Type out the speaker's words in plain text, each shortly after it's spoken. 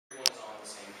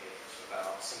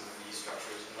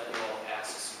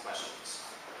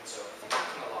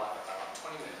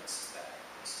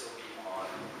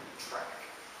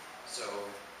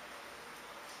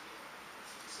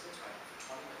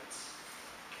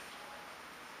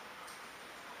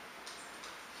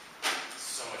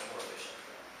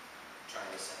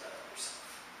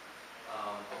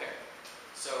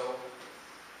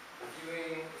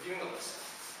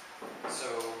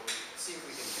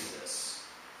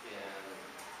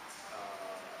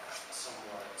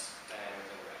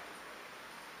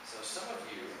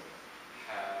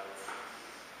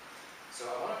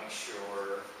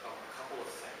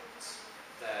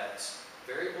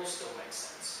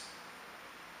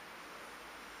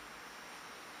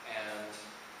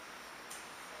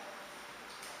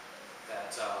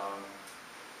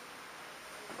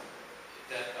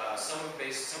some of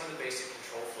the basic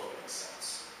control flow makes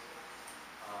sense,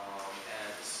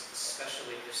 and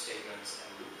especially if statements and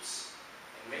loops.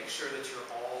 And make sure that you're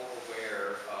all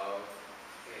aware of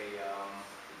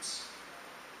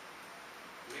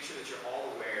make sure that you're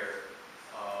all aware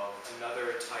of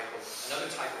another type of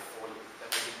for loop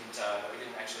that we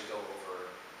didn't actually go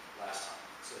over last time,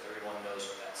 so that everyone knows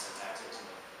what that syntax is and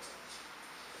what it does.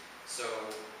 So,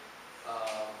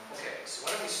 okay, so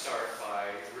why don't we start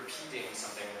by repeating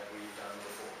something that we've done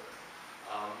before,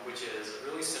 which is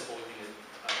a really simple unit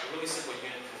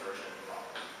conversion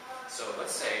problem. So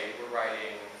let's say we're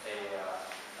writing a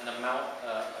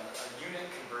unit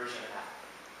conversion app,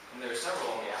 and there are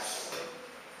several on the app store.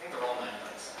 I think they're all 99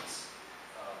 cents.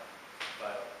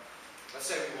 But let's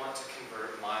say we want to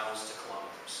convert miles to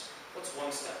kilometers. What's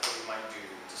one step that we might do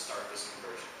to start this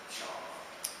conversion, Sean?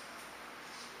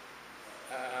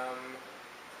 I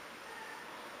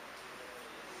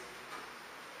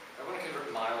want to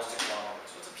convert miles to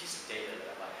kilometers. What's a piece of data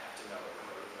that I might have to know in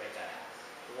order to make that happen?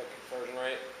 The conversion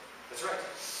rate? That's right.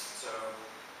 So,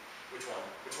 which one?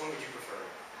 Which one would you prefer?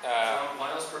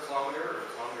 Miles per kilometer or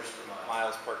kilometers per mile?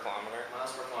 Miles per kilometer.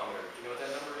 Miles per kilometer. Do you know what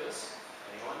that number is?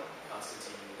 Anyone?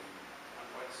 Constantine.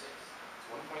 1.6.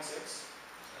 1.6?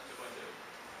 2.2.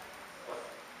 What?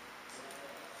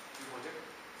 2.2?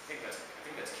 I think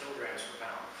that's kilograms per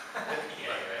pound.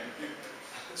 Yeah, right.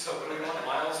 So what do we want?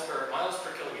 Miles per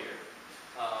kilometer.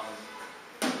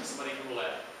 Somebody Google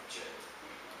that shit.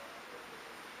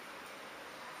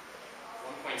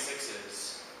 1.6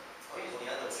 is.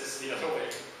 This is the other way.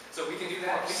 So we can do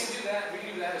that. We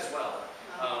can do that as well.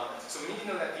 So we need to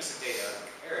know that piece of data.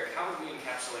 Eric, how would we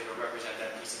encapsulate or represent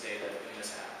that piece of data in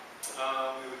this app?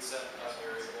 We would set a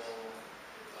variable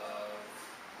of,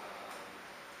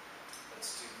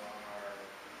 let's do our,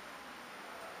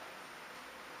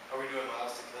 are we doing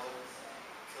miles to kilometers?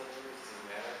 Does it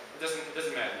matter? It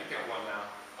doesn't matter. You pick one now.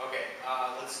 Okay,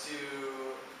 let's do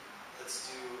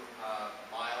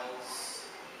miles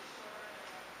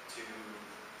to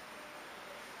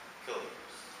kilometers.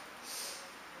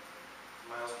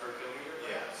 Miles per kilometer?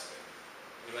 Yeah.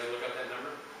 Anybody look up that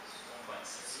number?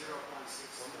 1.6. 1.6.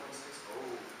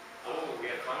 Oh, we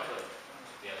have conflict.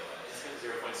 The other way.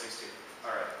 0.62.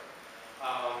 All right.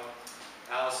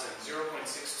 Allison,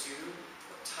 0.62.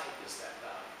 What type is that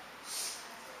value?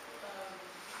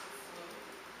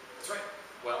 That's right.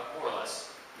 Well, more or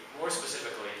less. More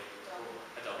specifically,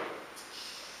 a double.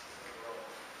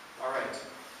 All right.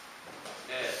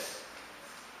 Ed,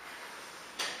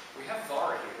 we have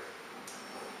var here.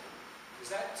 Is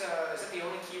that the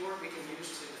only keyword we can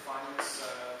use to define this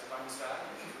value?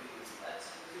 We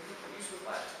can use with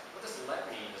let. What does let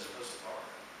mean as opposed to var?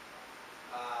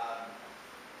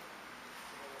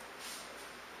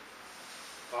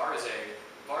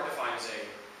 var defines a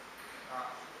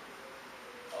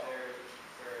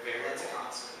variable. That's a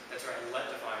constant. That's right. Let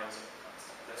defines a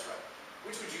constant. That's right.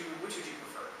 Which would you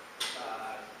prefer?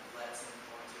 Let's and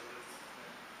pointer.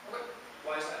 Okay.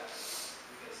 Why is that?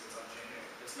 Because it's unchanging.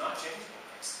 It's not changing.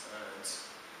 Excellent.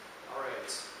 All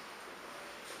right.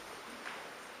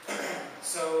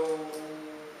 So,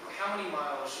 how many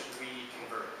miles should we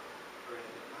convert? Or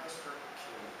miles per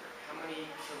kilometer. How many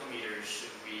kilometers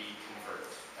should we convert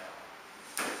now?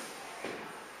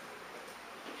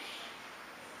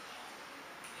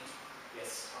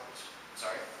 Yes.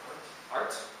 Sorry?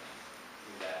 Art?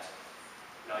 Do that.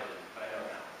 No, I didn't, but I know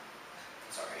now.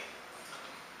 I'm sorry.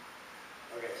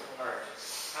 Okay, Art.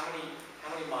 How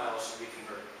many miles should we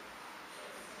convert?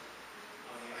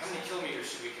 How many kilometers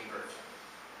should we convert?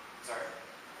 Sorry?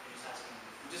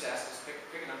 You just asked us, pick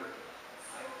a number.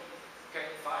 5. Okay,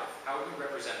 5. How would we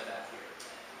represent that here?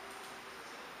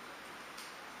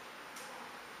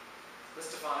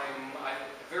 Let's define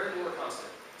variable or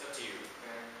constant. It's up to you.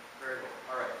 Variable.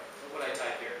 All right. What would I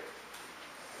type here?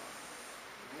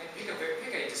 Pick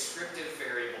a descriptive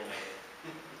variable name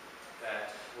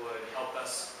that would help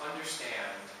us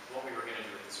understand what we were going to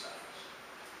do with this value.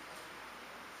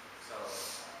 So,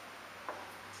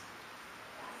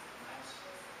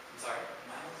 I'm sorry?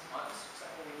 Miles? Is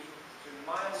that what we need? So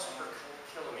miles per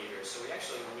kilometer. So we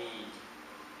actually need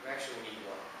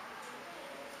what?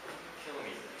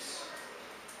 Kilometers.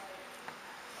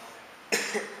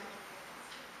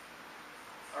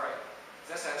 All right.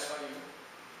 Does that satisfy you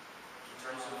in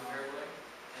terms of variable name?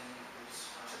 And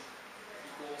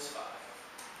Equals 5.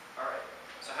 All right.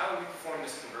 So how would we perform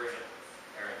this conversion,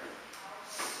 Aaron?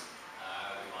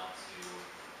 We want to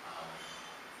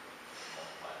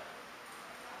multiply that.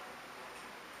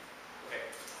 Okay.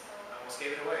 I almost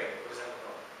gave it away. What does that look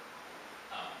like?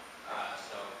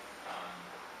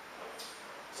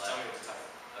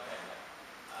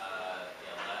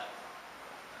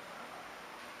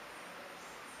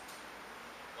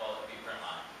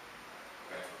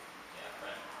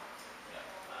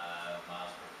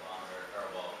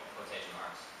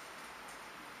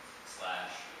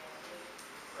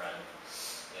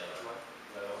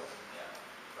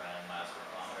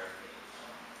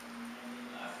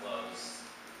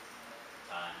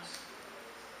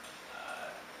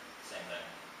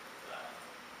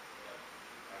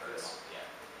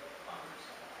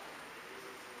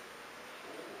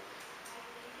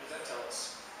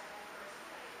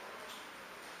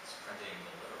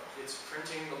 It's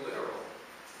printing the literal.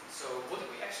 So what did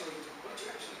you actually do? What did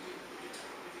you do?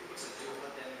 What's it do?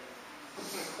 Put them,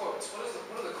 Quotes. What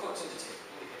are the quotes indicate?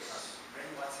 bring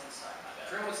what's inside, my bad.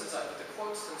 Print what's inside, but the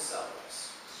quotes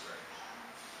themselves. String.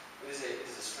 It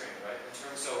is a string, right?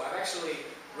 So I've actually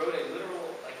wrote a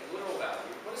literal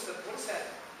value. What is that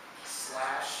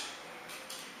slash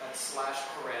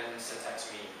paren syntax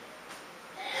mean?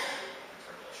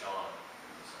 Sean.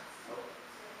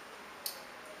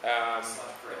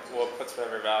 Slash paren. Well, it puts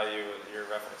whatever value you're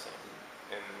referencing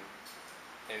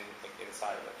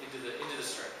inside of it. Into the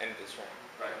string. Into the string.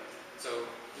 Right. So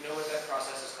you know what that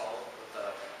process is called?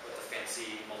 What the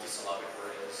fancy multisyllabic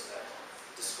word is that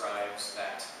describes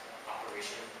that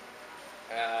operation?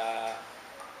 I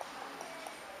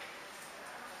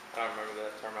don't remember the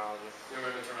terminology. You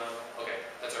remember the terminology? Okay,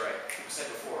 that's all right. You said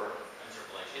before.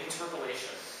 Interpolation.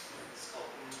 Interpolation. It's called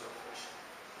interpolation.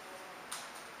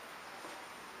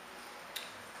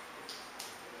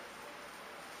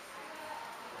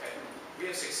 Okay. We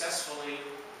have successfully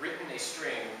written a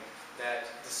string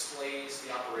that displays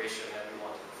the operation that we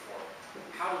want to perform.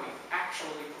 How do we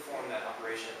actually perform that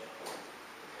operation,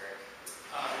 Eric?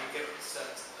 We get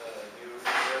set a new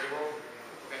variable,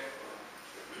 Okay.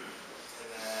 and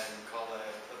then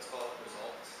let's call it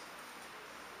result,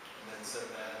 and then set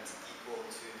that equal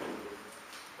to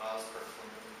miles per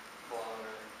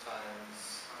kilometer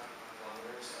times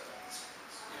kilometers.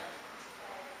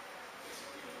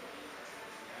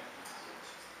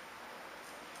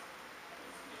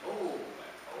 Oh,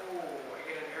 I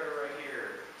get an error right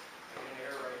here.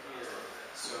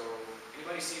 So,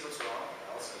 anybody see what's wrong?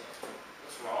 Allison,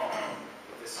 what's wrong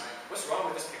with this? What's wrong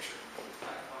with this picture?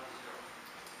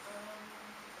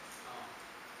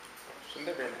 Shouldn't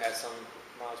there be an S on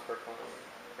miles per kilometer?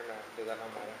 Or no? Does that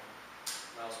not matter?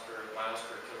 Miles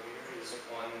per kilometer is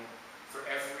one for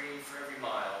every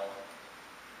mile.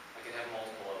 I could have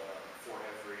multiple of them for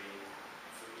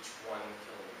each 1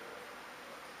 kilometer.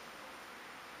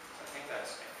 I think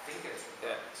that's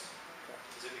Yeah. right.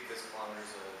 Is it because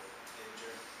kilometers are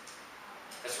integer?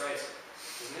 That's right,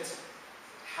 isn't it?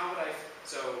 How would I?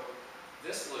 So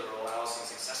this literal, Allison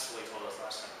successfully told us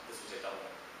last time this was a double.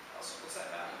 Allison, what's that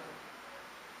value?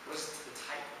 What is the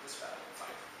type of this value? 5.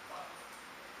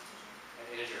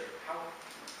 An integer.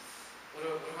 What do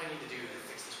I need to do to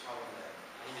fix this problem then?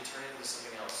 I need to turn it into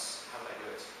something else. How would I do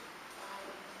it?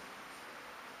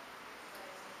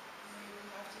 You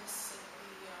have to set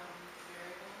the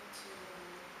variable to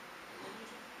an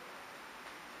integer.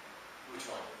 Which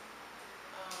one?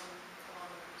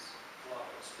 Kilometers.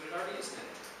 Kilometers. But it already is an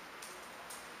integer.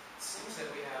 It seems that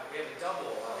we have a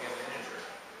double and we have an integer.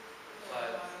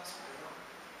 But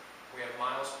we have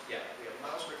miles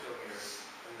per kilometer,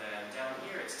 and then down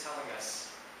here it's telling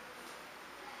us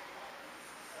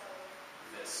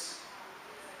this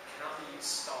cannot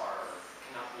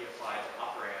be applied to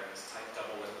operands type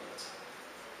double limit.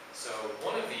 So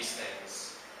one of these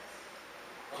things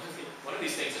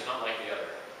is not like the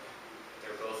other.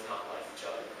 They're both not like each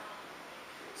other.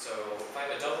 So if I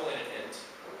have a double and an int,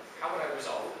 how would I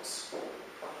resolve this?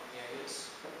 Yeah, it is.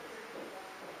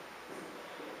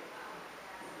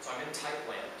 So I'm in type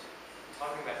land. I'm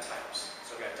talking about types.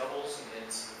 So I've got doubles and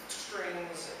ints and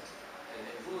strings and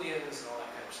booleans and all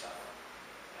that kind of stuff.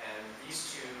 And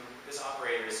this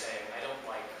operator is saying, I don't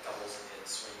like doubles and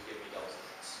ints when you give me doubles and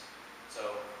ints. So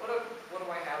what do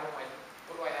I have on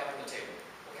the table?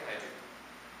 What can I do?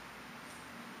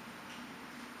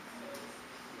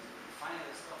 Define it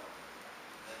as double.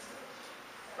 That's it.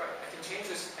 Right,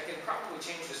 I can probably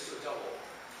change this to a double,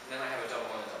 and then I have a double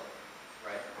and a double.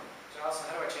 Right? So Allison,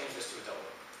 how do I change this to a double?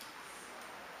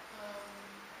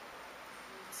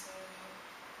 Let's say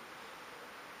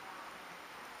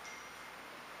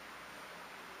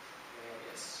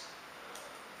Yes.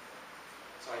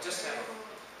 So I just have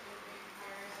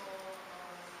variable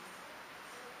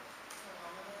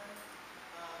kilometer,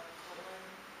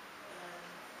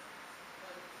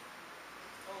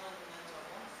 colon, and then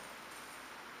double.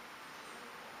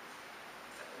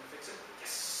 that one fix it.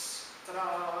 Yes.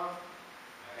 Ta-da!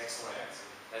 Excellent.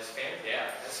 That's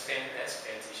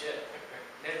fancy shit.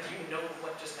 Now, do you know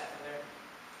what just happened there?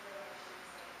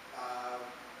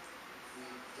 We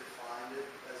defined it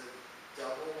as a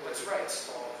double. That's right.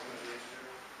 Small integer.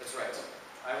 That's right.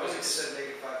 I would have just said make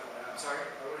it 5.0. I'm sorry?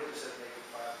 I would have just said make it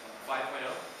 5.0.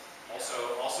 5.0.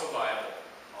 Also viable.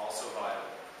 Also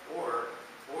viable. Or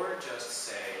just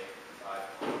say 5.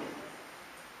 But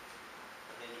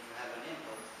then you can have an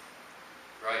input.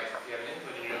 Right. If you have an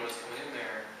input and you know what's coming in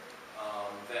there,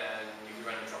 then you can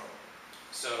run into trouble.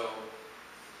 So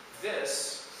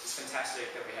this is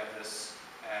fantastic that we have this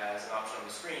as an option on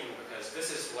the screen because this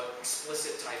is what explains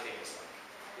explicit typing is like.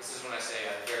 This is when I say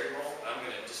a variable, but I'm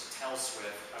going to just tell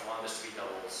Swift I want this to be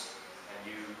doubles, and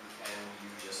you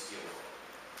just deal with it.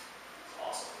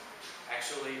 Awesome.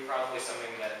 Actually, probably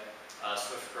something that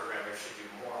Swift programmers should do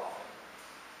more often.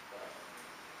 But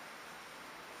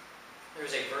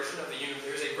there's a version of the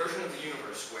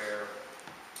universe where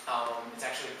it's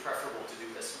actually preferable to do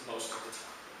this most of the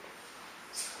time.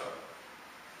 So,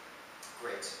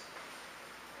 great.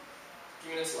 A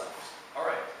few minutes left. All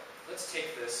right, let's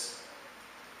take this.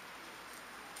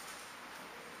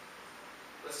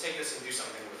 And do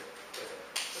something with it.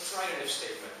 Let's write an if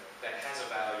statement that has a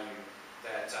value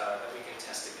that we can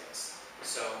test against.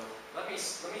 So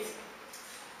let's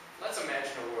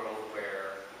imagine a world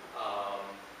where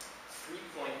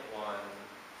 3.1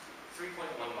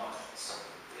 miles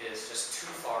is just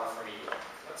too far from me.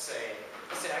 Let's say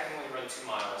I can only run 2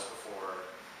 miles before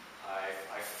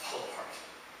I fall apart,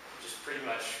 which is pretty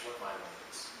much what my limit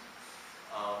is.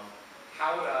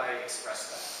 How would I express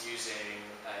that using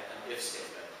an if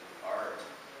statement? Or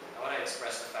how would I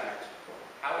express the fact?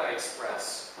 How would I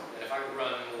express that if I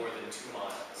run more than 2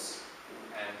 miles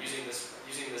and using this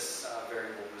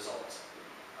variable result,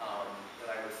 that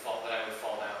I would fall down and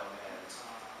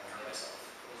hurt myself?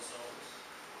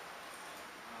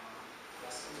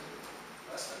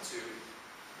 Less than 2,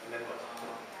 and then what?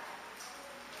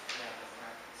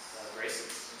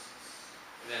 Braces.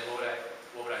 And then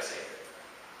what would I say?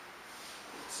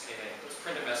 Anything. Let's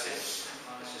print a message.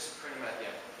 Let's just print a message.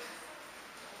 Yeah.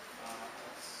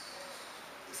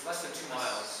 It's less than 2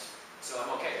 miles, so I'm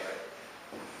okay, right?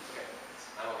 Okay,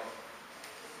 I'm okay.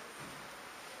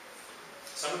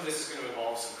 Some of this is going to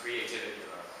involve some creativity in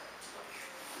our part, like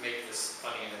make this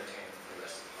funny and entertaining for the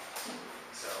rest of the class.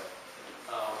 So,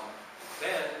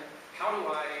 then how do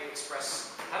I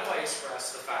express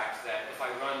the fact that if I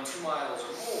run 2 miles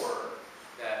or more,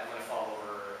 that I'm going to fall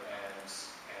over and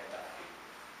die?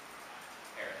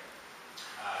 Aaron.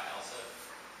 Else if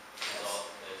result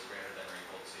is greater than or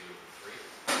equal to 3.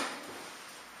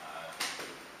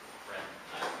 Print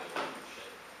I feel like shit.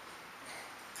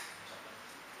 Or something.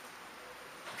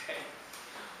 Okay.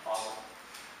 Awesome.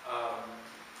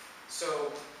 So,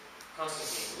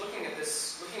 Constantine, looking at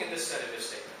this set of if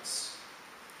statements,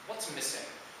 what's missing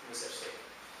from this if statement?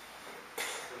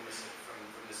 From this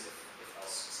if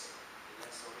else statement?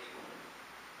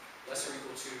 Less or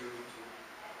equal to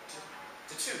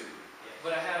 2. Yeah.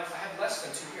 But I have less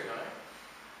than 2 here, don't I?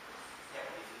 Yeah,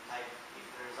 but if you type, if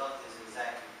the result is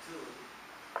exactly 2,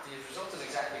 The result is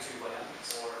exactly 2. What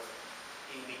happens? or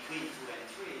in between 2 and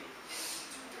 3,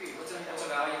 2, 3. What's a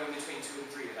value in between 2 and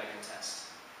 3 that I can test?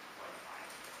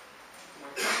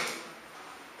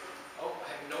 0.5. Oh, I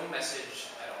have no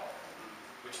message at all,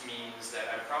 which means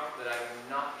that I'm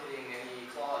not hitting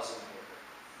any clause in here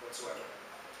whatsoever,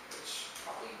 which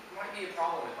probably might be a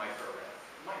problem in my program.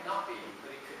 It might not be,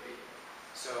 but it could be.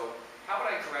 So, how would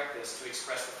I correct this to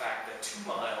express the fact that 2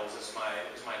 miles is my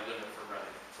limit for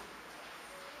running?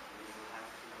 You will have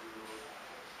to do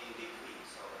in between.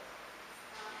 So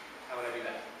How would I do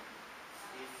that?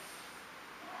 if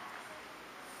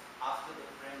after the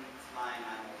print line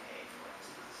I'm okay, for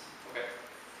instance, Okay,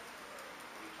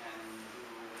 we can do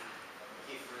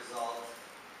if result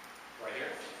right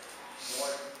here.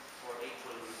 more or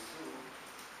equal to 2,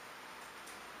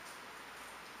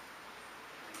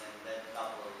 and then that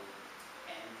double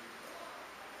n,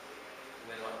 And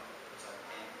then what? What's that?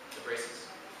 n. The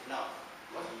braces? No,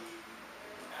 What?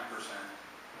 Ampersand.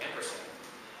 Ampersand.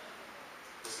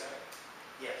 This guy?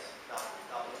 yes,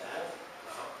 double that.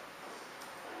 Uh-huh.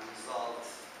 Result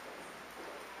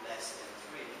less than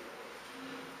 3,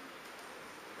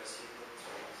 because you put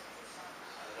 3.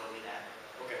 I will with that.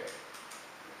 Okay.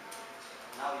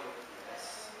 Now your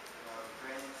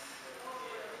print,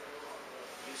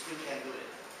 you still can do it.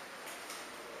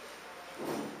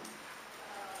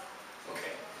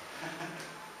 Okay.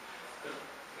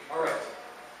 All right.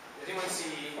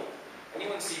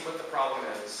 Anyone see what the problem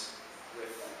is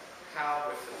with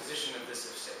the position of this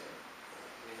if statement?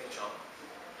 Anything, John?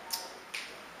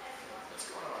 What's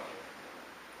going on here?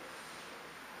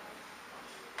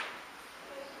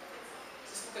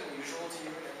 Does this look unusual to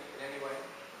you in any way?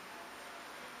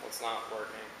 Well, it's not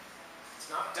working. It's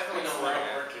definitely not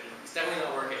working. It's definitely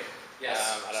not working. Yes.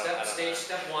 I don't know.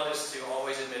 Step 1 is to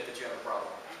always admit that you have a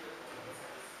problem.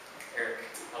 Eric,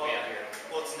 help me out here.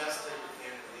 Well, it's nested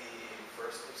in the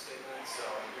first if statement, so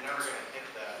you're never going to hit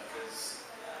that because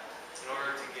in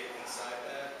order to get inside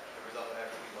that, the result would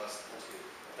have to be less than 2.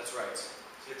 That's right. So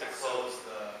you have to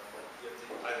you have to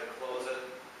either close it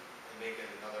and make it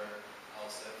another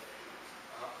else if,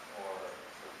 or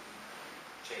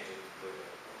change it completely.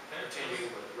 Changing,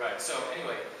 right. So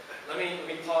anyway, let me let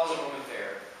me pause a moment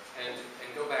there and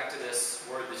go back to this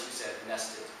word that you said,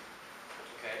 nested.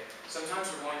 Okay?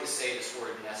 Sometimes we're going to say this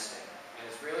word nesting, and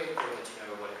it's really important that you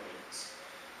know what it means.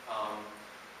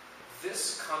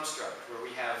 This construct where we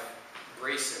have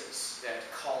braces that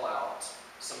call out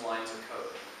some lines of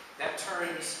code, that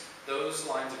turns those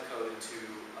lines of code into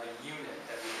a unit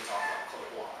that we can talk about called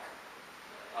a block.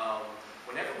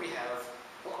 Whenever we have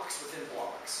blocks within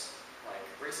blocks, like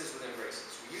braces within braces,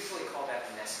 we usually call that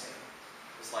nesting.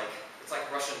 It's like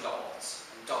Russian dolls,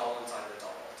 a doll inside of a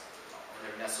doll inside of a doll, and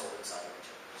they're nestled inside of each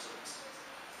other.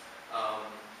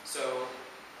 So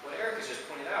what Eric has just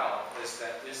pointed out is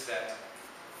that this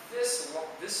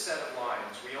set of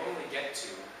lines we only get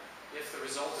to if the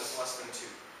result is less than 2.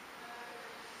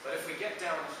 But if we get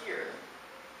down here,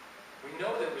 we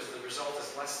know that the result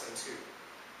is less than 2.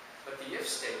 But the if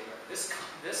statement, this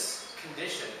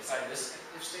condition inside this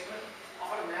if statement,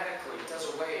 automatically does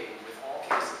away with all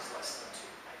cases less than 2.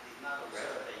 I did not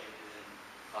observe that you didn't.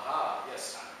 Aha,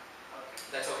 yes. Okay.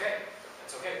 That's okay.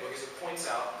 That's okay because it points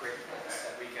out great points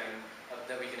that we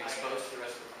can expose to the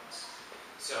rest of the class.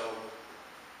 So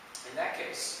in that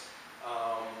case,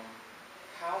 how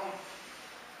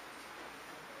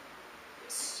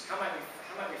might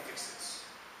we fix this?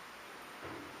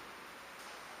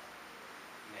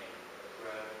 Name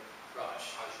Raj.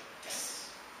 Yes.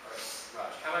 All right,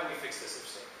 Raj. How might we fix this if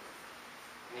statement?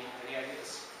 Any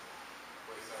ideas?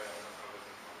 Wait, sorry, I wasn't following.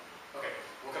 Okay,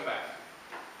 we'll come back.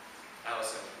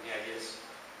 Allison, any ideas?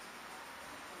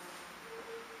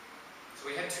 So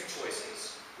we had 2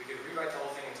 choices. We could rewrite the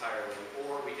whole thing entirely,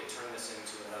 or we could turn this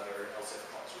into another else if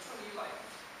clause. Which one do you like?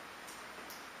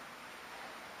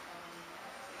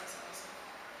 Yes, also.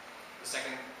 The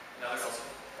second, another else if.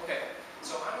 Okay,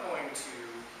 so I'm going to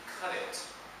cut it,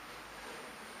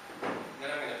 and then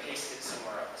I'm going to paste it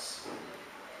somewhere else.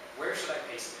 Where should I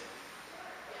paste it?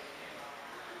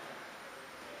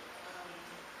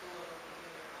 Below the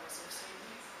other also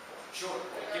statement. Sure.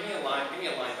 Give me a line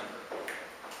number.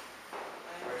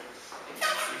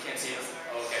 You can't see it?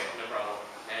 Oh, okay, no problem.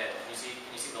 Ed, can you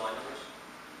see the line numbers?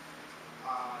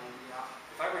 Yeah.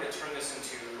 If I were to turn this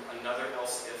into another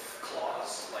else if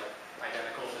clause, like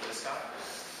identical to this guy,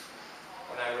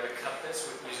 and I were to cut this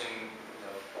with using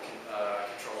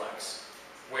Control X,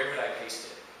 where would I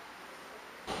paste it?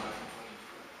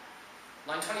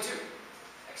 Line 22.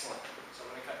 Excellent. So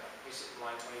I'm going to paste it in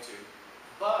line 22.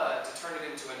 But to turn it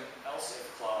into an else if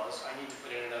clause, I need to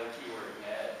put in another keyword,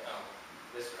 Ed. Oh.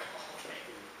 This, okay.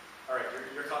 All right,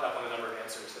 you're caught up on the number of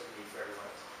answers that we need for everyone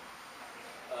else.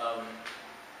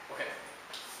 Okay.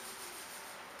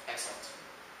 Excellent.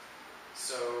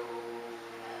 So,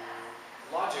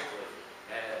 logically,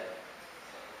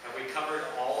 have we covered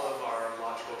all of our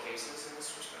logical cases in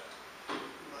this respect?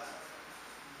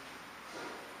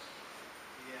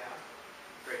 Yeah.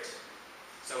 Great.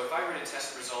 So if I were to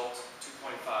test result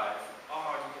 2.5,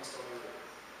 you can still do it.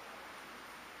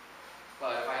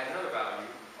 But if I had another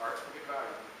value, Art, pick a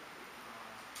value.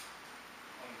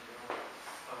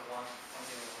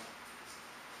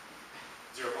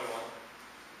 0.1.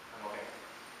 I'm okay.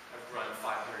 I've run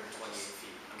 528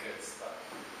 feet. I'm good.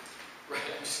 Right,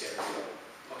 I'm just kidding.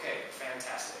 Okay,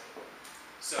 fantastic.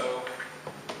 So,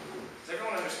 does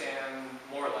everyone understand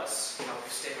more or less how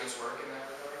statements work in that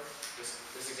regard?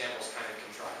 This example is kind of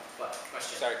contrived, but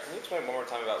question? Sorry, can you explain one more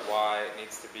time about why it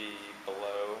needs to be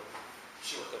below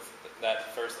Sure.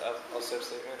 that first else if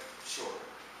statement? Sure.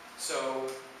 So,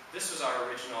 this was our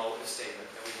original if statement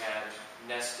that we had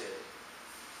nested,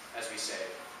 as we say,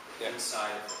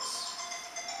 inside of this.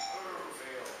 Oh,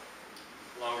 fail.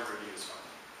 Longer review is fine.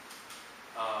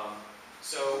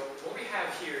 So what we have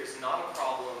here is not a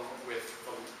problem with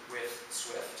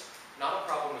Swift, not a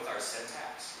problem with our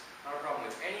syntax, not a problem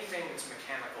with anything that's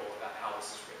mechanical about how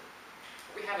this is written.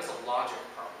 What we have is a logic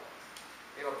problem.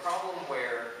 We have a problem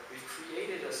where we've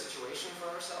created a situation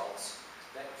for ourselves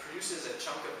that produces a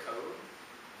chunk of code,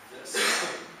 this,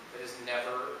 that is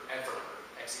never, ever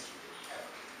executed,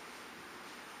 ever.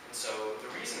 And so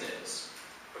the reason is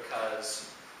because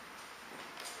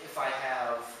if I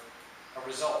have a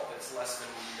result that's less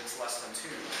than 2,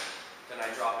 then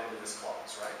I drop into this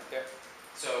clause, right? Yep.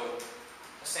 So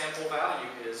a sample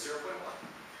value is 0.1.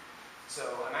 So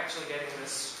I'm actually getting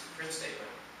this print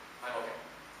statement. I'm okay.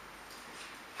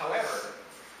 However,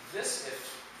 this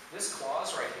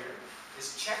clause right here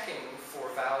is checking for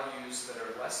values that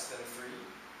are less than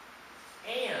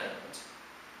 3 and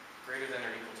greater than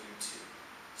or equal to 2.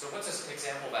 So what's an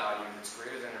example value that's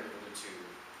greater than or equal to 2,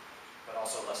 but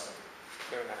also less than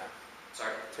 3? 2.5.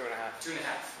 Sorry? 2.5. 2.5,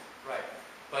 right.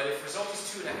 But if result is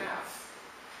 2.5,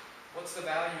 what's the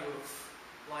value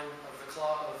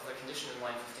of the condition in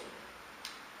line 15?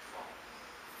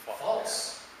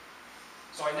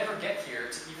 never get here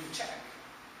to even check,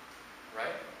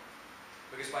 right?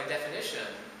 Because by definition,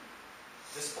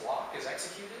 this block is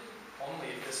executed only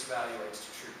if this evaluates to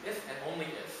true. If and only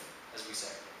if, as we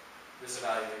say, this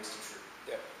evaluates to true.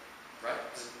 Yep. Right?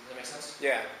 Does that make sense?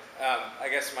 Yeah. I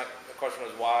guess the question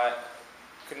was why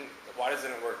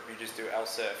doesn't it work if you just do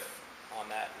else if on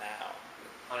that now?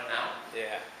 On it now?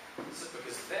 Yeah. So,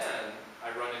 because then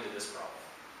I run into this problem.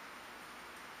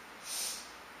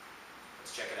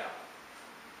 Let's check it out.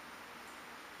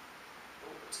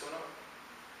 Oh, what's going on?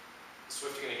 Is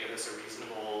Swift going to give us a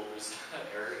reasonable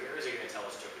error here? Or is it going to tell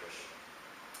us gibberish?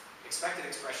 Expected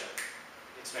expression.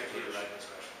 Expected overriding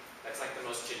expression. That's like the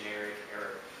most generic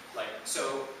error.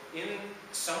 So in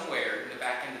somewhere in the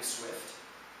back end of Swift,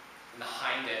 in the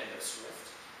hind end of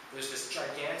Swift, there's this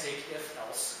gigantic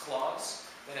if-else clause.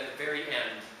 Then at the very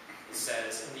end, it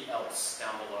says, in the else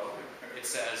down below, it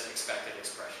says expected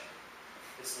expression.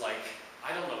 It's like,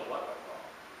 I don't know what went wrong,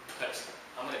 but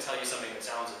I'm going to tell you something that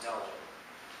sounds intelligent.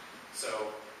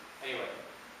 So, anyway,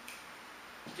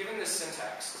 given this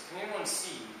syntax, can anyone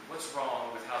see what's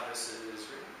wrong with how this is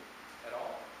written at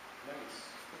all? No.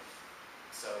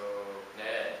 So,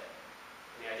 Ned,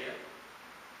 any idea?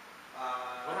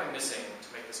 What am I missing to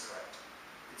make this correct?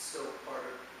 It's still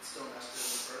nested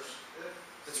in the first if.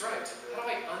 That's right. How do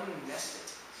I unnest it?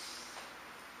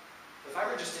 If I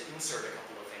were just to insert a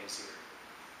couple of things here,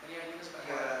 any ideas about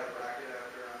You how? gotta add a bracket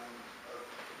after a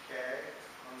K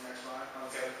on the next line, on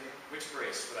Okay. 17. Which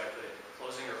brace would I put in?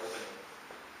 Closing or opening?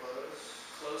 Close.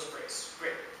 Close brace.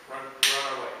 Great. We're on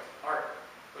our way. Art,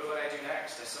 what do I do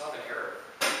next? I still have an error.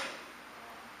 Make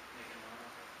a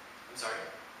note. I'm sorry.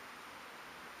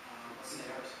 What's the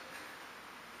error?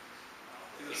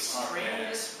 He's a smart man.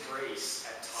 Extraneous brace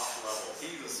at top level.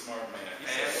 He's a smart man.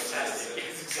 Fantastic.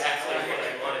 It's exactly what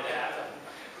I wanted to happen.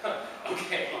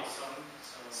 Okay.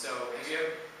 So, have you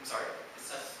ever, I'm sorry? It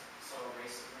says, so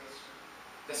erase.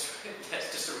 That's right.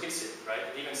 Yes, just erase it, right?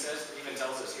 It even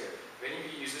tells us here. Have any of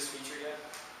you used this feature yet?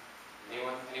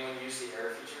 Anyone use the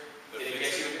error feature? The Did it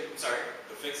fix get you it? into, sorry?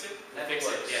 The fix it? The fix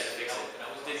it, yeah, the fix it.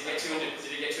 That was Did it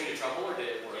get you into trouble or did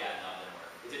it work? Yeah, no,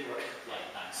 it didn't work. It didn't work. Like,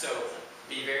 not So,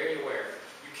 be very aware.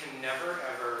 You can never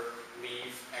ever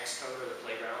leave Xcode or the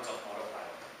playgrounds on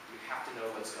autopilot. You have to know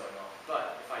what's going on.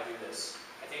 But if I do this,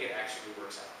 I think it actually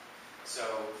works out. So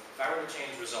if I were to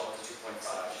change result to 2.5,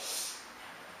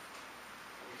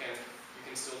 you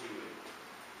can still do it.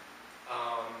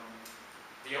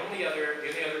 The only other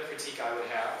critique I would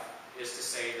have is to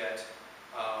say that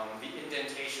the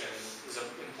indentation is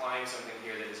implying something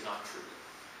here that is not true.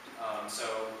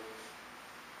 So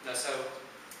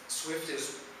Swift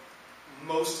is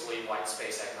mostly white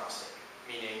space agnostic,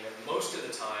 meaning that most of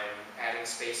the time adding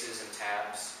spaces and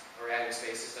tabs or adding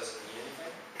spaces doesn't mean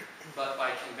anything. But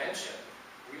by convention,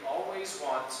 we always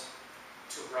want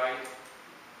to write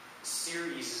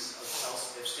series of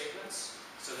else if statements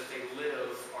so that they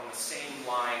live on the same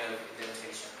line of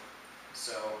indentation.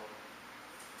 So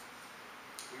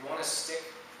we want to stick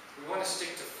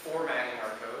to formatting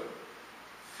our code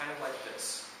kind of like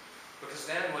this. Because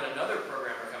then when another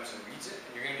programmer comes and reads it,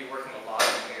 and you're going to be working a lot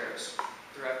in pairs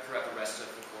throughout the rest of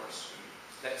the course,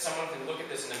 that someone can look at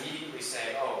this and immediately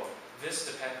say, oh, this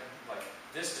depends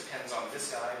on this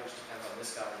guy, which depends on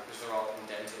this guy, because they're all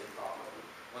indented properly.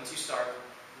 Once you start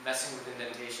messing with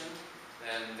indentation,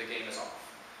 then the game is off.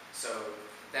 So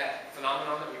that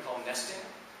phenomenon that we call nesting,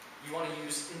 you want to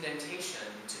use indentation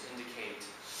to indicate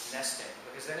nesting,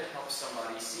 because then it helps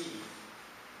somebody see,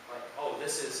 like, oh,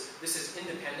 this is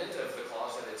independent of the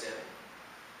clause that it's in,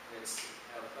 and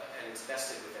it's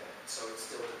vested within it, so it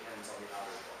still depends on the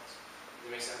outer clause. Does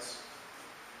that make sense?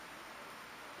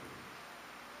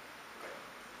 Okay.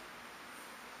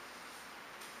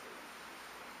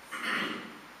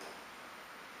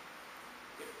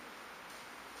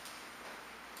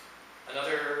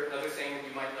 Another thing that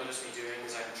you might notice me doing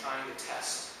is I'm trying to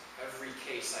test every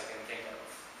case I can think of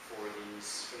for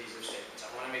these if statements. I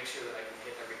want to make sure that I can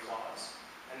hit every clause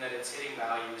and that it's hitting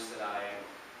values that I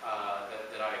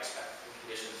expect and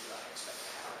conditions that I expect to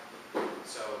have.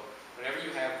 So whenever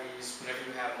you have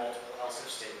multiple else if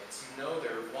statements, you know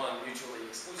they're mutually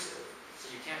exclusive,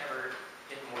 so you can't ever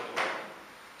hit more than one.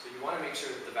 So you want to make sure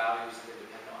that the values that they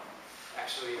depend on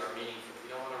actually are meaningful.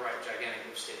 You don't want to write gigantic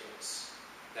if statements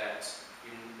that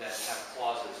have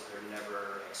clauses that are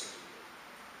never executed.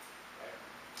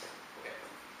 Okay.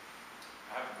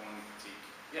 I have one critique.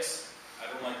 Yes. I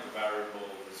don't like the variable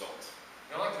result.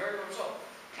 You don't like the variable result?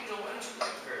 Angel, why don't you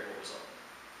like the variable result?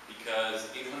 Because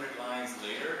 800 lines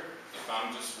later, if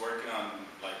I'm just working on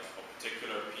like a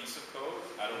particular piece of code,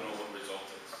 I don't know what result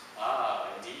is.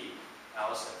 Ah, indeed.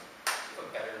 Allison, you have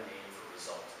a better name for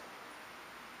result.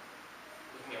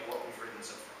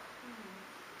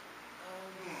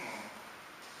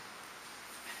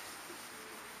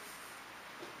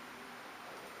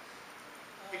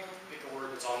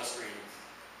 that's on the screen.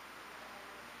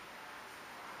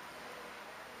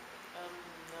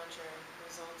 Not sure.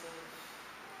 Result of.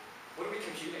 What are we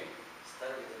computing?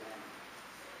 Start with the name.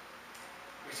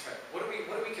 What are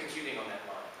we computing on that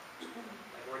line?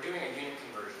 Like we're doing a unit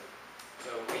conversion.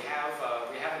 So we have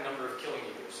a number of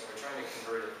kilometers, and we're trying to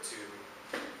convert it to.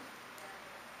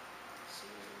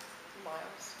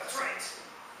 Miles. That's right.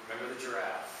 Remember the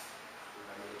giraffe.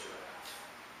 Remember the giraffe.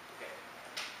 Okay.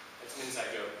 That's an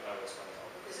inside joke, but I was going to tell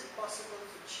you. Is it possible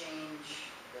to change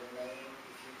the name,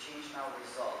 if you change now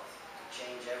result, to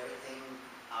change everything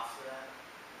after that?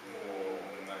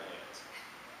 Not yet.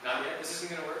 Not yet? This isn't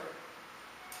going to work?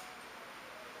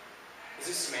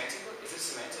 Is it semantic? Is it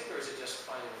semantic, or is it just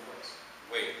finding a place?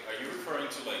 Wait, are you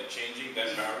referring to like changing that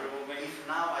variable name? If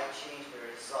now I change the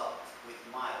result with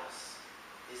miles,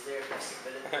 is there a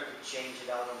possibility to change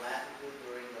it automatically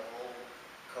during the whole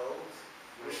code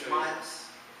with miles?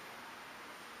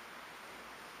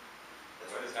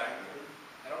 That's What is I'm happening? doing.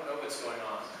 I don't know what's going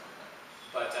on,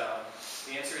 but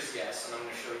the answer is yes, and I'm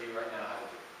going to show you right now how to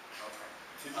do it. Okay.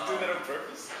 Did you do that on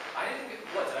purpose? I didn't get,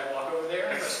 what, did I walk over there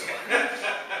and press the button?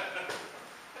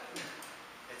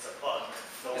 It's a bug.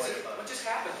 Don't Is worry it- about What it. just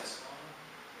happened?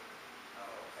 Oh,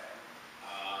 okay.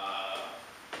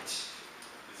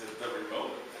 Is it the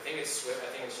remote? I think it's Swift, I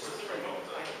think it's just. Where's the remote?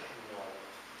 I have no idea.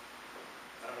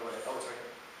 I don't know what it, oh, it's right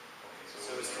here. Okay, So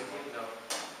it's complete, no.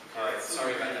 Alright,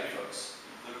 Sorry about that, folks.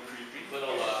 Little creepy.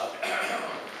 Little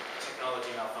technology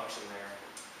malfunction there.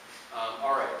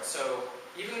 Alright, so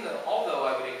although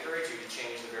I would encourage you to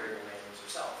change the variable names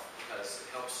yourself, because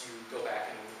it helps you go back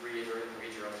and reiterate and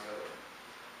read your own code.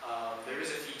 There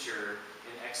is a feature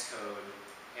in Xcode,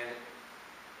 and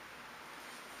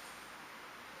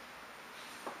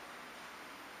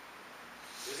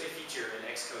there's a feature in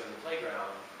Xcode in the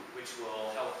playground which will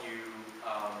help you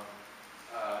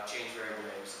change variable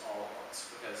names all at once,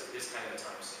 because it is kind of a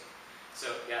time sink. So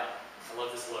yeah, I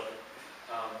love this look.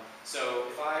 So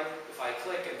if I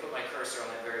click and put my cursor on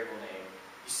that variable name,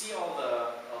 you see all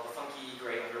the funky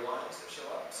gray underlines that show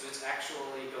up. So it's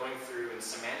actually going through and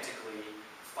semantically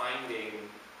finding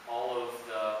all of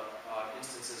the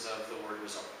instances of the word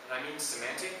result. And I mean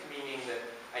semantic, meaning that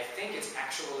I think it's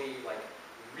actually like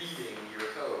reading your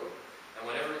code. And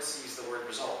whenever it sees the word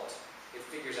result, it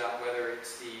figures out whether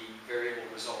it's the variable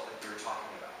result that you're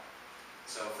talking about.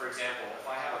 So for example, if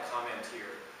I have a comment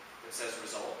here that says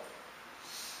result,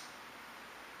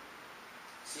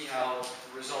 see how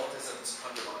the result isn't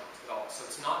underlined at all. So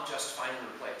it's not just find and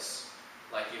replace,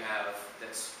 like you have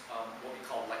that's what we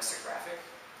call lexicographic,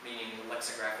 meaning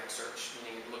lexicographic search,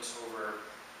 meaning it looks over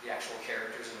the actual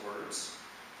characters and words.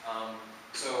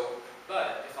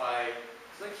 But if I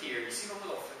click here, you see the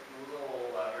little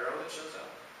arrow that shows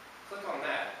up? Click on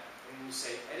that, and you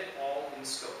say edit all in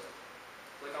scope.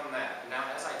 Click on that. And now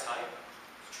as I type,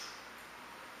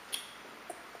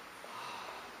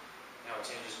 now it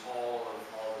changes all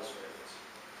those variables.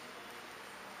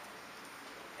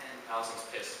 And Allison's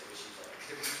pissed because she's like, I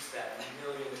could have used that a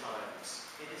million times.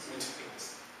 it is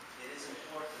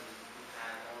important to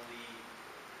have only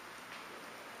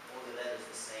all the letters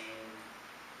the same.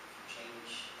 If you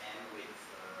change M with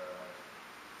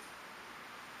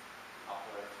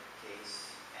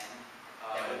uppercase M,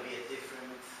 that would be a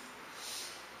different,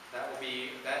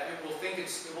 It will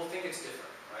think it's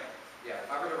different. right? Yeah,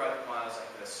 if I were to write miles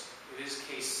like this, it is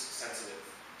case sensitive,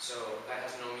 so that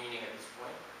has no meaning at this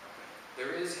point.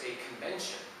 There is a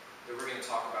convention that we're going to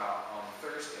talk about on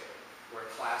Thursday, where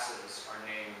classes are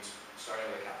named starting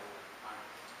with a capital letter.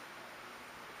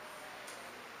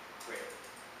 Great.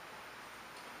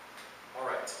 All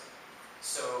right.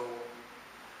 So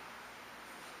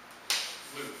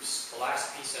loops, the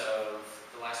last piece of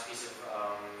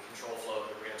control flow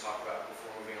that we're going to talk about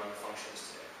before moving on to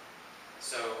functions today.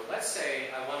 So let's say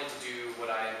I wanted to do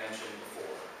what I had mentioned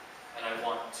before, and I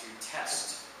want to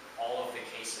test all of the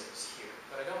cases here,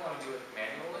 but I don't want to do it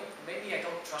manually. Maybe I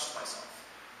don't trust myself,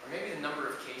 or maybe the number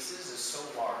of cases is so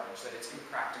large that it's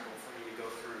impractical for me to go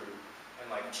through and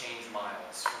like change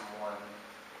miles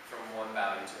from one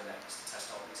value to the next to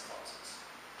test all these clauses.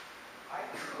 I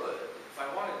could, if I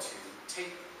wanted to,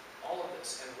 take all of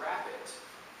this and wrap it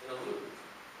in a loop.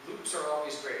 Loops are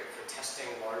always great for testing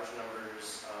large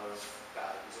numbers of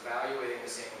values, evaluating the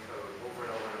same code over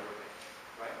and over and over again,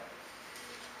 right?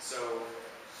 So,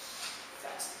 if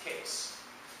that's the case,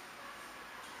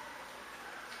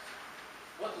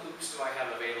 what loops do I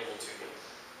have available to me?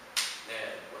 Then,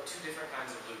 what two different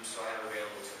kinds of loops do I have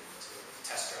available to me to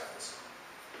test drive this on?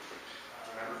 Do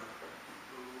you remember?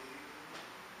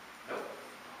 Nope.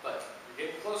 But you're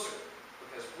getting closer,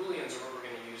 because Booleans are what we're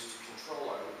going to use to control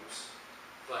our loops.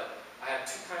 But I have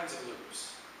two kinds of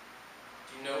loops.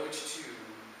 you know which two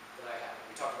that I have?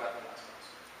 We talked about in the last class.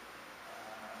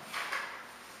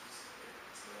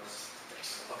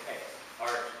 Okay.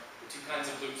 Are the two kinds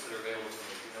of loops that are available to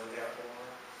me? Do you know what they are?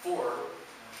 For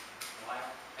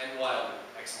and while loop.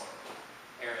 Excellent.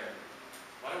 Aaron,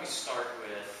 why don't we start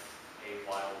with a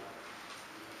while loop?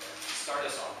 Start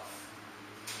us off.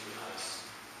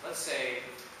 Let's say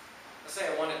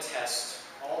I want to test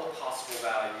all the possible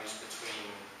values between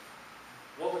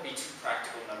what would be two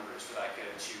practical numbers that I could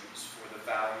choose for the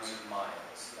values of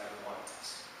miles that I would want to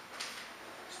test.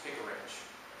 Just pick a range.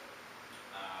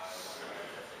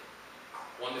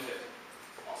 1 to 50.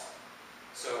 Awesome.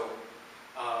 So,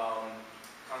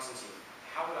 Constantine,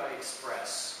 how would I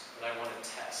express that I want to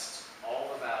test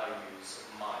all the values of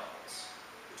miles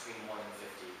between 1 and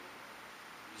 50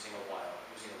 using a while loop?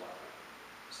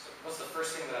 So what's the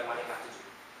first thing that I might have to do?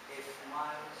 If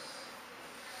miles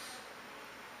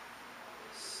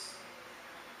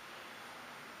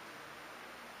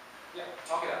Yeah,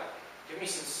 talk it out. Give me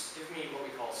what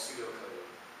we call pseudocode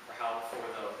for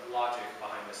the logic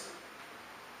behind this loop.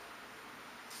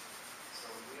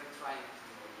 So we are trying to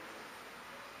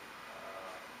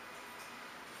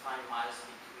find miles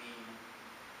between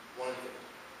 1 and 50.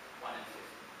 1 and 50.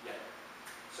 Yeah.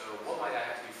 So what might I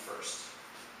have to do first?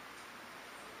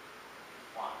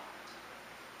 1.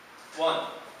 1. So,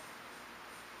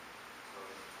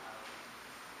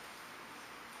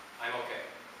 I'm okay.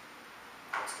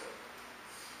 That's good.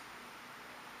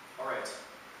 All right.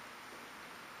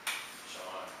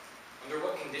 Sean, under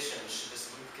what conditions should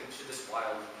this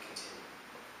while loop continue?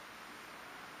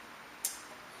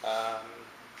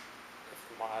 If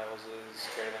miles is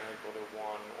greater than or equal to 1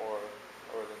 or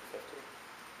lower than 50.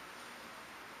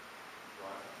 1.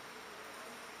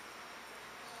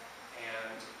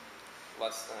 And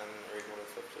Less than or equal to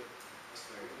 50. less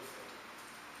than or equal to 50.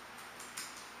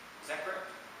 Is that correct?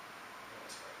 No,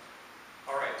 that's correct.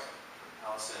 All right,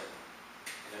 Allison,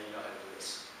 I know you know how to do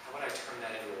this. How would I turn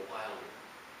that into a while loop?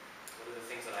 What are the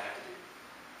things that I have to do?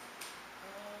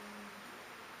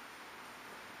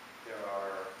 There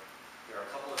are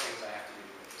a couple of things I have to do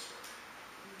to make this work.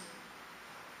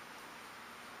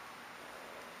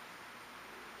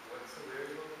 What's the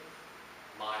variable?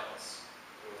 Miles.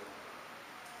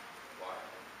 Why?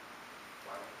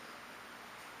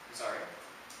 I'm sorry.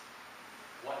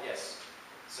 What? Yes.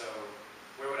 So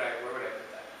where would I put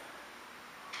that?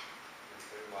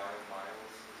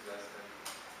 Miles is less than.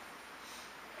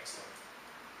 Excellent.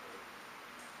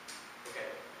 Okay.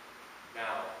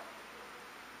 Now,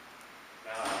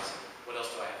 Allison, what else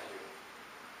do I have to do?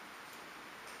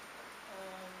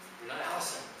 You're not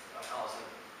Allison. You're not Allison.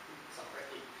 Sorry.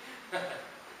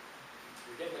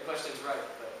 You're getting the questions right,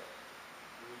 but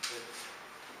you need to.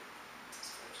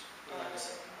 What am I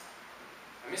missing?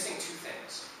 I'm missing two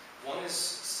things. One is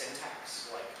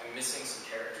syntax, like I'm missing some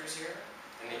characters here,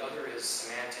 and the other is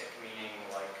semantic, meaning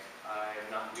like I'm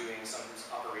not doing some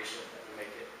operation that would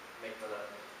make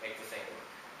the thing work.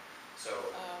 So,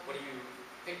 what do you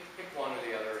pick one or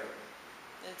the other?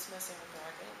 It's missing a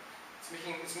bracket.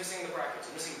 It's missing the brackets.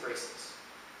 It's missing braces.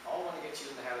 I want to get you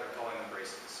in the habit of calling them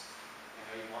braces.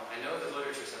 I know the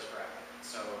literature says bracket,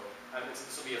 so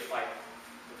this will be a fight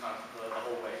the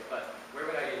whole way. But where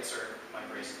would I insert my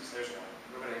braces? There's one.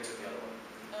 Where would I insert the other one?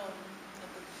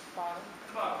 At the bottom. At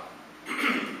the bottom.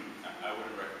 I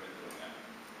wouldn't recommend doing that.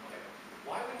 Okay.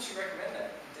 Why wouldn't you recommend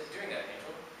doing that,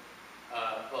 Angel?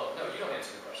 Well, no, you don't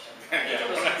answer the question.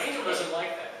 Angel doesn't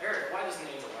like that. Eric, why doesn't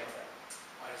Angel like that?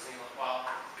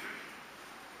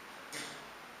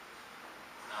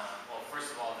 Well,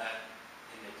 first of all, that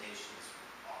indentation is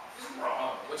off. It's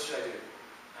wrong. What should I do?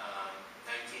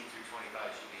 19 through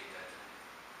 25 should be indented.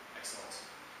 Excellent.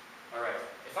 All right.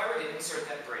 If I were to insert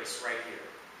that brace right here,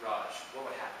 Raj, what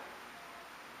would happen?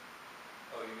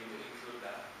 Oh, you need to include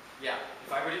that. Yeah.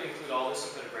 If I were to include all this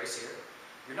and put a brace here,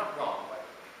 you're not wrong, by the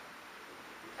way.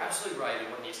 You're absolutely right in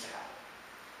what needs to happen.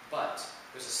 But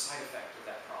there's a side effect of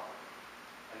that problem,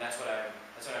 and that's what I'm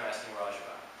asking Raj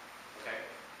about. Okay?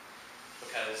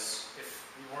 Because if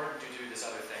we weren't to do this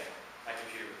other thing, my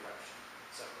computer would crash.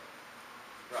 So,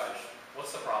 Raj,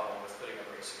 what's the problem with putting a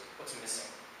brace here? What's missing?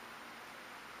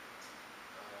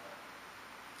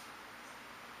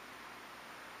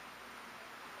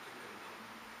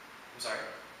 I'm sorry?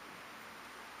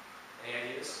 Any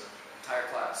ideas? Entire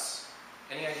class.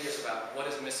 Any ideas about what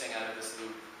is missing out of this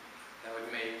loop that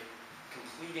would make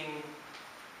completing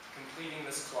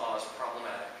this clause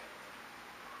problematic?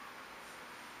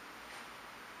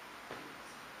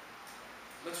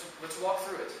 Let's walk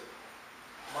through it.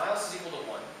 Miles is equal to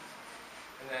 1,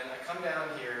 and then I come down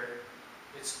here,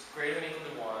 it's greater than or equal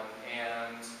to 1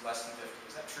 and less than 50.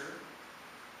 Is that true?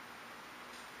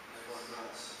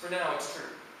 For now, it's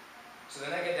true. So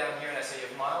then I get down here and I say,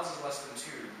 if miles is less than 2,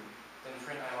 then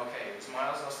print I'm okay. Is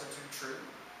miles less than 2 true?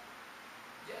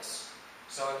 Yes.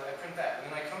 So I print that. And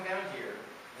then I come down here,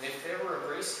 and if there were a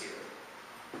brace here,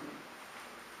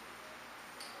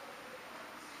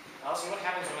 Allison, what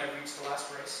happens when I reach the last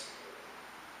brace?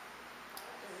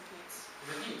 It repeats. It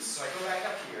repeats. So I go back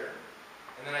up here,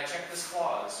 and then I check this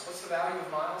clause. What's the value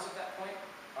of miles at that point?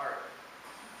 Art.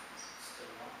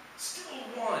 Still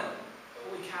 1.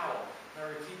 Holy cow. And I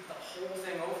repeat the whole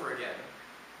thing over again.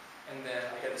 And then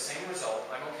I get the same result.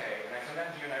 I'm okay. And I come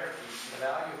down here and I repeat. And the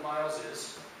value of miles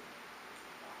is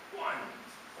 1.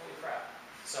 Holy crap.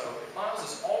 So if miles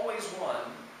is always 1,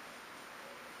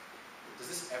 does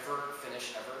this ever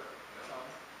finish ever, Sean?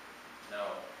 No.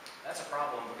 That's a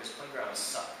problem because playgrounds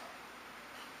suck.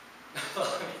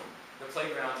 The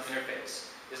playground interface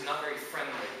is not very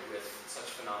friendly with such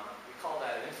phenomena. We call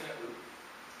that an infinite loop.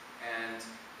 And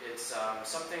it's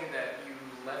something that you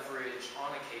leverage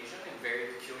on occasion in very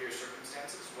peculiar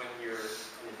circumstances when you're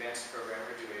an advanced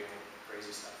programmer doing crazy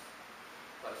stuff.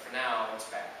 But for now, it's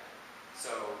bad.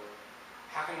 So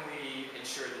how can we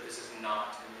ensure that this is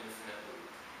not an infinite loop?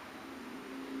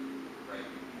 Break.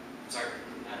 I'm sorry?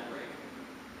 Add break.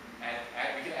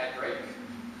 We can add break.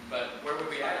 But where would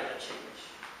we It's not add gonna it? change.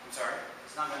 I'm sorry?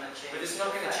 It's not gonna change. But it's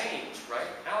not going to change, right?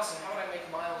 Allison, how would I make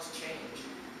miles change?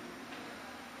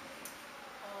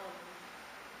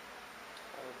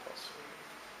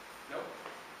 Nope.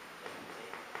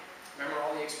 Remember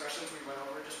all the expressions we went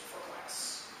over just before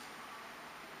class?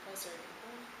 Plus or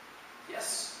equal?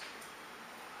 Yes.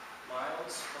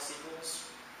 Miles plus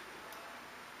equals.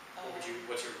 What would you?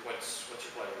 What's your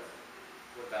pleasure?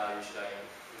 What value should I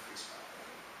increase by?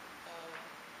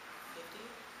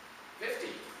 50?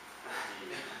 50.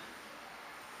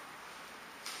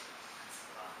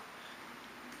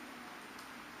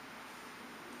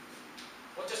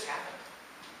 What just happened?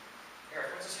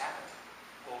 Eric, what just happened?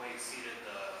 Well, we exceeded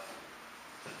the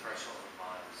threshold of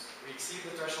miles. We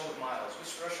exceeded the threshold of miles.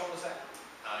 Which threshold is that?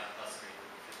 Less than or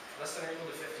equal to 50. Less than or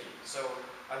equal to 50. So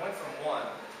I went from 1,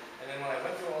 and then when I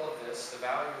went through all of this, the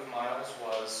value of miles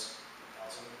was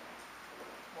 1,000.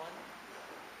 1?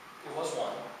 It was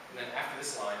 1, and then after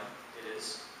this line, it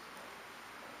is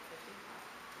 50?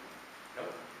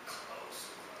 nope.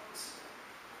 Close.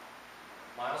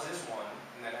 Miles is 1,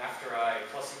 and then after I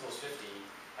plus equals 50,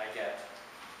 I get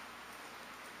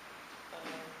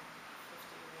 51?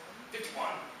 51.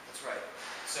 That's right.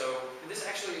 So did this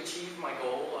actually achieve my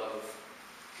goal of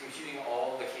computing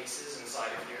all the cases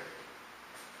inside of here?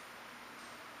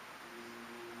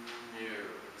 No.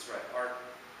 That's right. Art,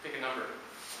 pick a number.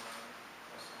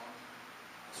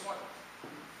 Plus 1.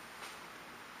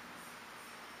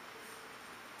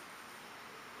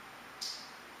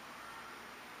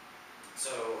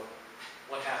 So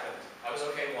what happened? I was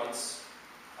okay once.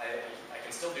 I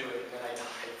can still do it, and then I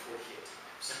died 48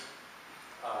 times.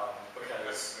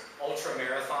 Because ultra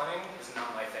marathoning is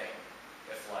not my thing.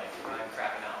 If I'm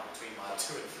crapping out between mile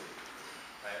 2 and 3,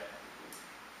 right?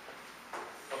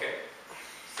 Okay,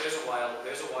 so there's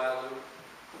a while loop.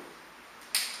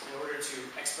 In order to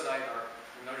expedite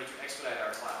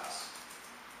our class,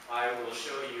 I will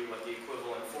show you what the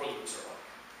equivalent for loops are like.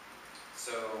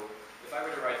 So if I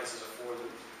were to write this as a for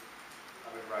loop,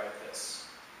 I would write this.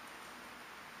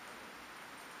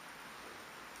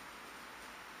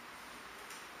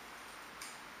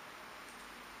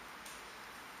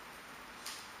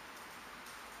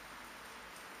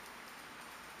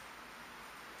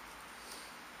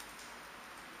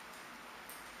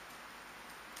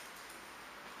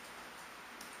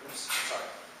 Oops, sorry.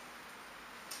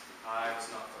 I was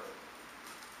not third.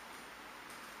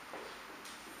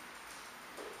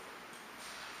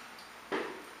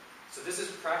 So this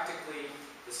is practically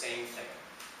the same thing.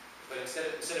 But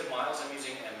instead of miles, I'm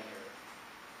using M here.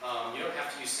 You don't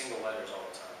have to use single letters all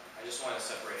the time. I just want to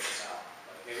separate this out.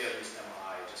 Like maybe I'll use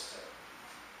MI just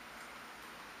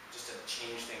to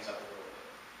change things up a little bit.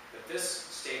 But this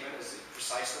statement is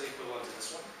precisely equivalent to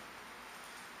this one.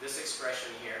 This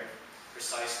expression here,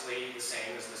 precisely the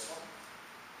same as this one.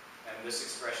 And this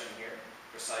expression here,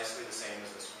 precisely the same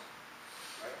as this one.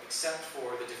 Right? Except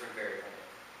for the different variable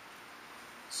name.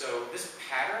 So this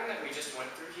pattern that we just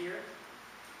went through here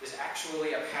is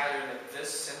actually a pattern that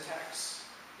this syntax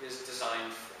is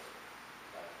designed for.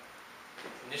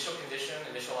 Initial condition,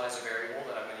 initialize a variable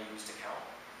that I'm going to use to count.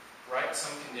 Write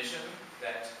some condition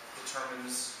that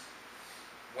determines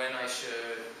when I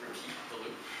should repeat the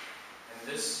loop. And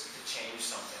this to change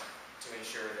something to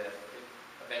ensure that it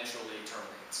eventually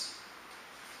terminates.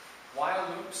 While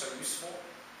loops are useful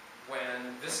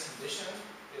when this condition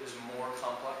is more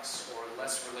complex or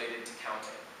less related to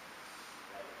counting.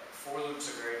 Right? For loops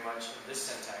are very much in this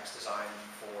syntax designed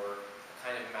for a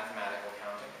kind of mathematical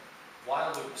counting.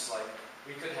 While loops, like,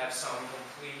 we could have some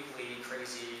completely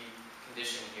crazy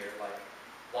condition here, like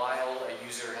while a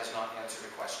user has not answered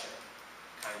a question,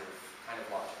 kind of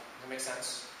logic. Does that make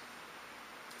sense?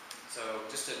 So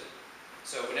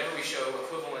whenever we show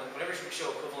equivalent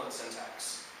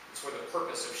syntax, it's for the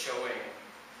purpose of showing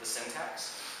the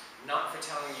syntax, not for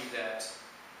telling you that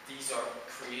these are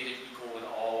created equal in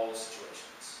all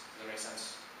situations. Does that make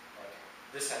sense? Like,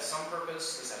 this has some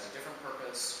purpose, this has a different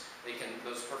purpose.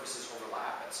 Those purposes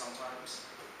overlap at some times,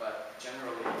 but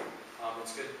generally,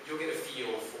 it's good. You'll get a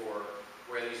feel for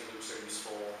where these loops are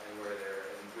useful and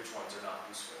which ones are not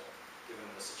useful, given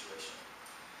the situation.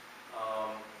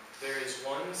 There's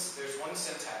one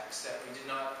syntax that we did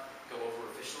not go over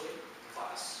officially in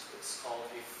class. It's called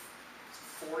a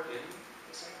for in.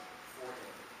 They say for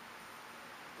in.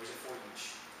 Or is it for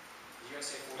each? Did you guys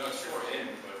say for each? No, it's for in,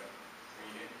 but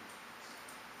read in.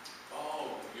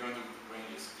 Oh, you want to do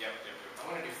ranges? Yep. I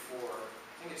want to do for.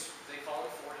 I think they call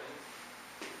it for in.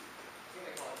 I think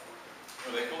they call it for in.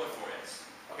 No, they call it for in.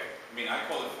 Okay. I mean, I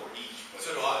call it for each, but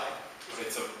So do I. But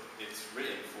it's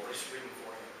written for It's it. written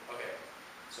for in. Okay.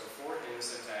 So for in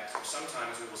syntax, or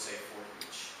sometimes we will say for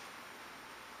each.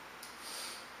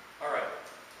 All right.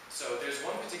 So there's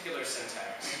one particular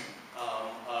syntax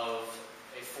of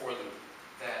a for loop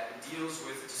that deals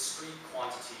with discrete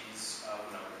quantities of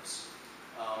numbers.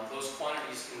 Those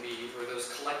quantities can be, or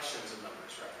those collections of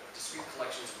numbers, rather, discrete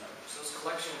collections of numbers. Those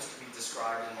collections can be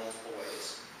described in multiple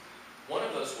ways. One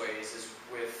of those ways is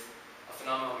with a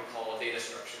phenomenon we call data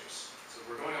structures. So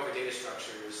we're going over data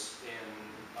structures in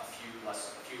a few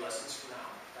lessons from now.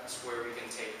 That's where we can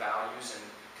take values and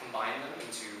combine them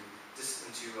into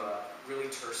really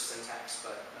terse syntax,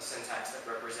 but a syntax that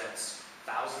represents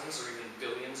thousands or even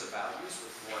billions of values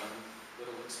with one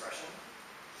little expression.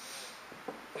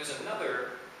 There's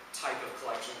another type of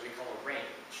collection that we call a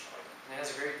range, and it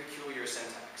has a very peculiar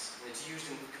syntax, and it's used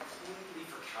completely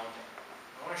for counting.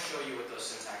 I want to show you what those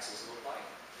syntaxes look like,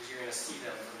 because you're going to see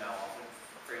them from now on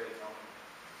fairly commonly.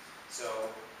 So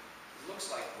it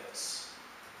looks like this.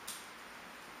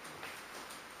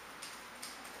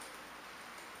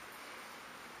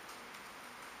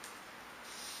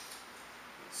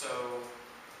 So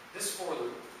this for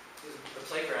loop, the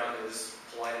playground is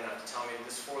polite enough to tell me that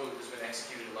this for loop has been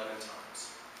executed 11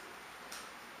 times.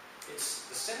 The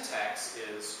syntax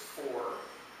is for,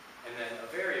 and then a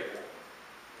variable,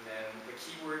 and then the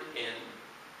keyword in,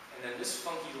 and then this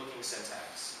funky looking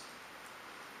syntax,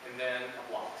 and then a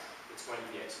block that's going to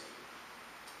be executed.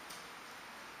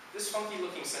 This funky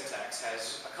looking syntax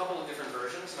has a couple of different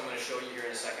versions, and I'm going to show you here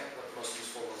in a second what the most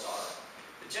useful ones are.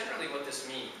 But generally what this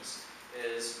means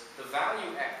is the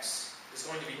value x is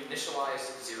going to be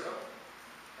initialized at 0,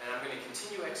 and I'm going to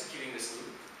continue executing this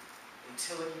loop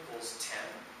until it equals 10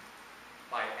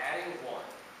 by adding 1.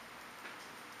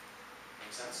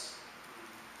 Make sense?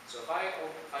 So if I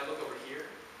look over here,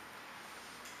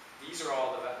 these are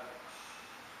all the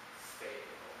fail.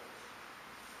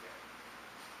 Yeah.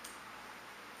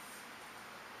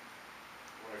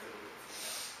 Wonder if it'll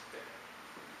there.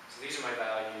 So these are my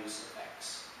values of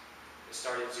x. They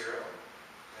start at 0,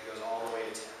 and it goes all the way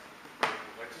to 10.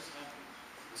 What just happened?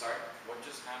 I'm sorry? What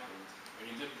just happened?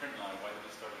 When you did print line, why did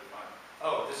it start at 5?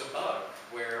 Oh, there's a bug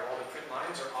where all the print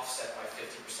lines are offset by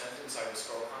 50% inside the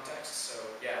scroll context. So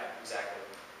yeah, exactly.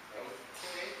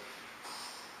 Okay.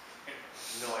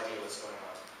 No idea what's going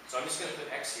on. So I'm just going to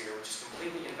put x here, which is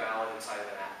completely invalid inside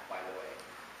of an app, by the way.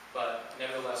 But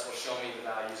nevertheless will show me the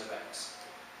values of x.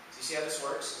 So you see how this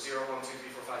works? 0, 1, 2,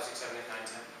 3, 4, 5, 6, 7, 8,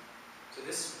 9, 10. So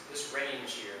this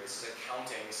range here, this is a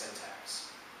counting syntax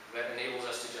that enables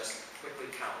us to just quickly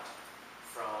count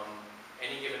from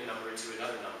any given number to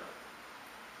another number.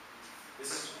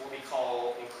 This is what we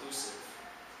call inclusive.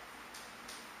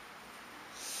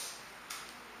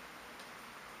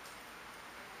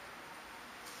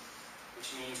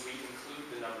 Which means we include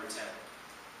the number 10.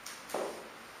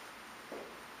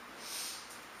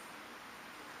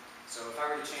 So if I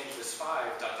were to change this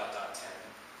 5 10,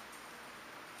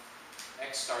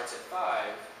 x starts at 5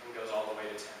 and goes all the way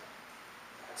to 10.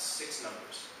 That's 6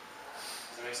 numbers.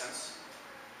 Does that make sense?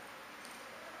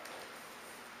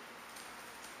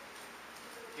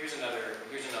 Here's another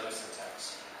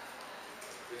syntax,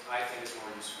 which I think is more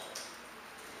useful.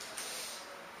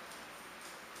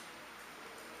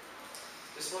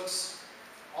 This looks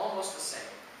almost the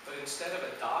same, but instead of a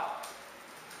dot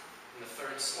in the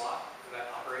third slot for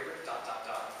that operator, dot, dot,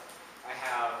 dot, I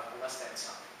have a less than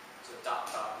sign. So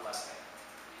dot, dot, less than.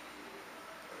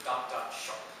 Or dot, dot,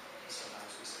 sharp,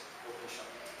 sometimes we say, open sharp.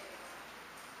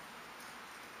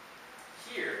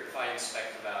 Here, if I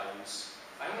inspect the values,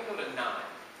 I only go to 9,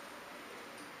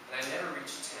 and I never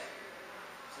reach 10.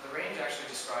 So the range actually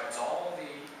describes all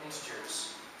the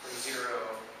integers from 0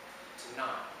 to 9.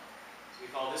 So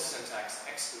we call this syntax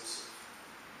exclusive.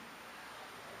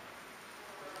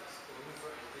 Looking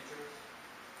for integers?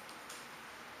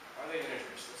 Are they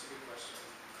integers? That's a good question.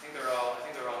 I think they're all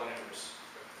integers.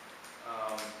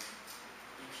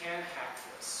 You can hack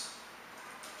this.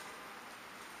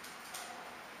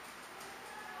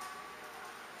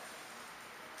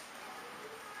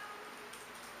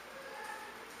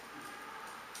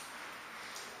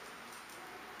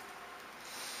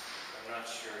 I'm not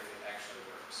sure if it actually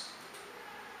works.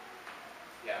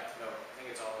 Yeah, no, I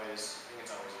think it's always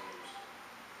integers.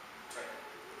 That's right.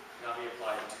 Cannot be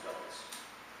applied to doubles.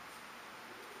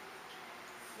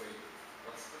 Wait,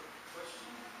 what's the question?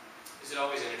 Is it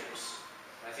always integers?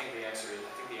 I think the answer is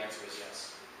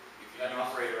yes. If you That use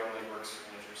operator only works for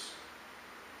integers.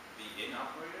 the in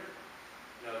operator?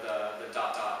 No, the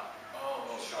dot dot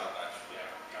Oh, sharp. actually. Yeah,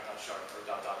 dot dot sharp or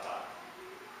dot dot dot.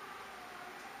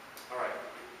 All right.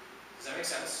 Does that make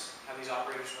sense? How these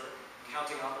operators work?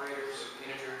 Counting operators,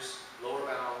 integers, lower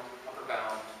bound, upper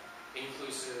bound,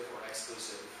 inclusive or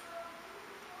exclusive.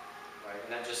 Right,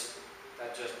 and that just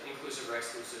inclusive or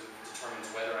exclusive determines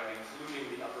whether I'm including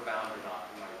the upper bound or not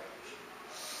in my range.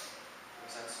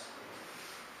 Make sense?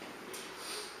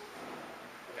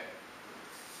 Okay.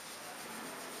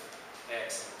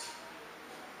 Excellent.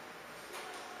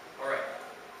 All right.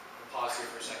 We'll pause here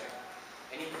for a second.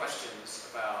 Any questions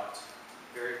about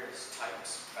variables,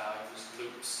 types, values,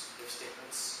 loops, if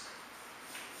statements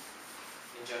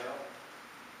in general?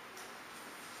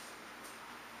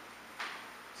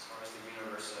 As far as the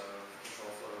universe of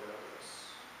control flow goes.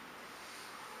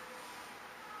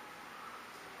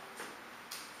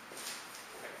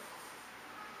 Okay.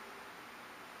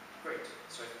 Great.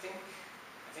 So I think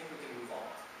we can move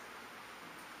on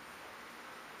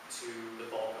to the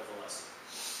bulk of the lesson,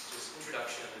 which is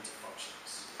introduction to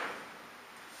functions.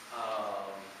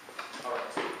 All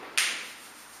right.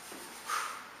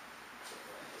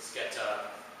 Let's get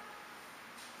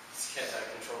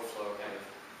control flow kind of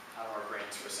out of our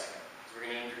brains for a second. So we're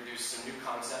going to introduce some new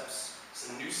concepts,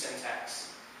 some new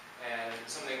syntax, and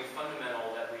something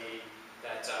fundamental that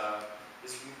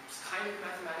is kind of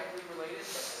mathematically related,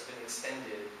 but has been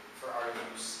extended for our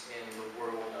use in the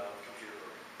world of computer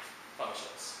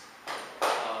functions.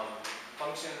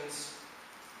 Functions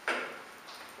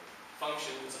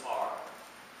are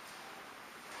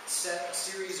a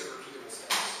series of repeatable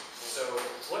steps. So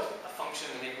what a function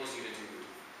enables you to do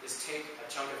is take a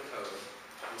chunk of code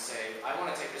and say, I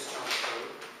want to take this chunk of code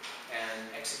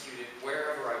and execute it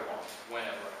wherever I want,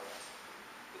 whenever I want.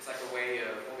 It's like a way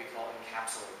of what we call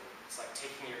encapsulating. It's like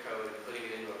taking your code and putting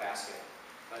it into a basket,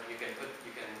 but you can put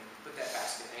that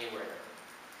basket anywhere.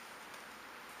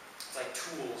 It's like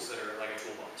tools that are like a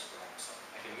toolbox, perhaps.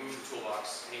 I can move the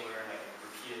toolbox anywhere and I can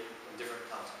repeat it in different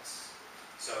contexts.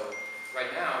 So right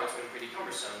now, it's been pretty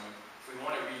cumbersome. If we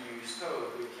want to reuse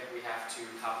code, we have to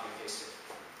copy and paste it,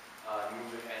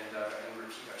 move it, and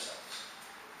repeat ourselves.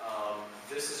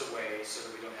 This is a way so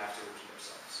that we don't have to repeat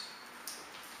ourselves.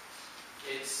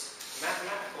 It's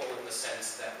mathematical in the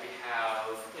sense that we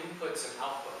have inputs and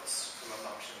outputs from a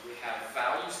function. We have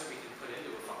values that we can put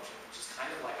into a function, which is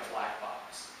kind of like a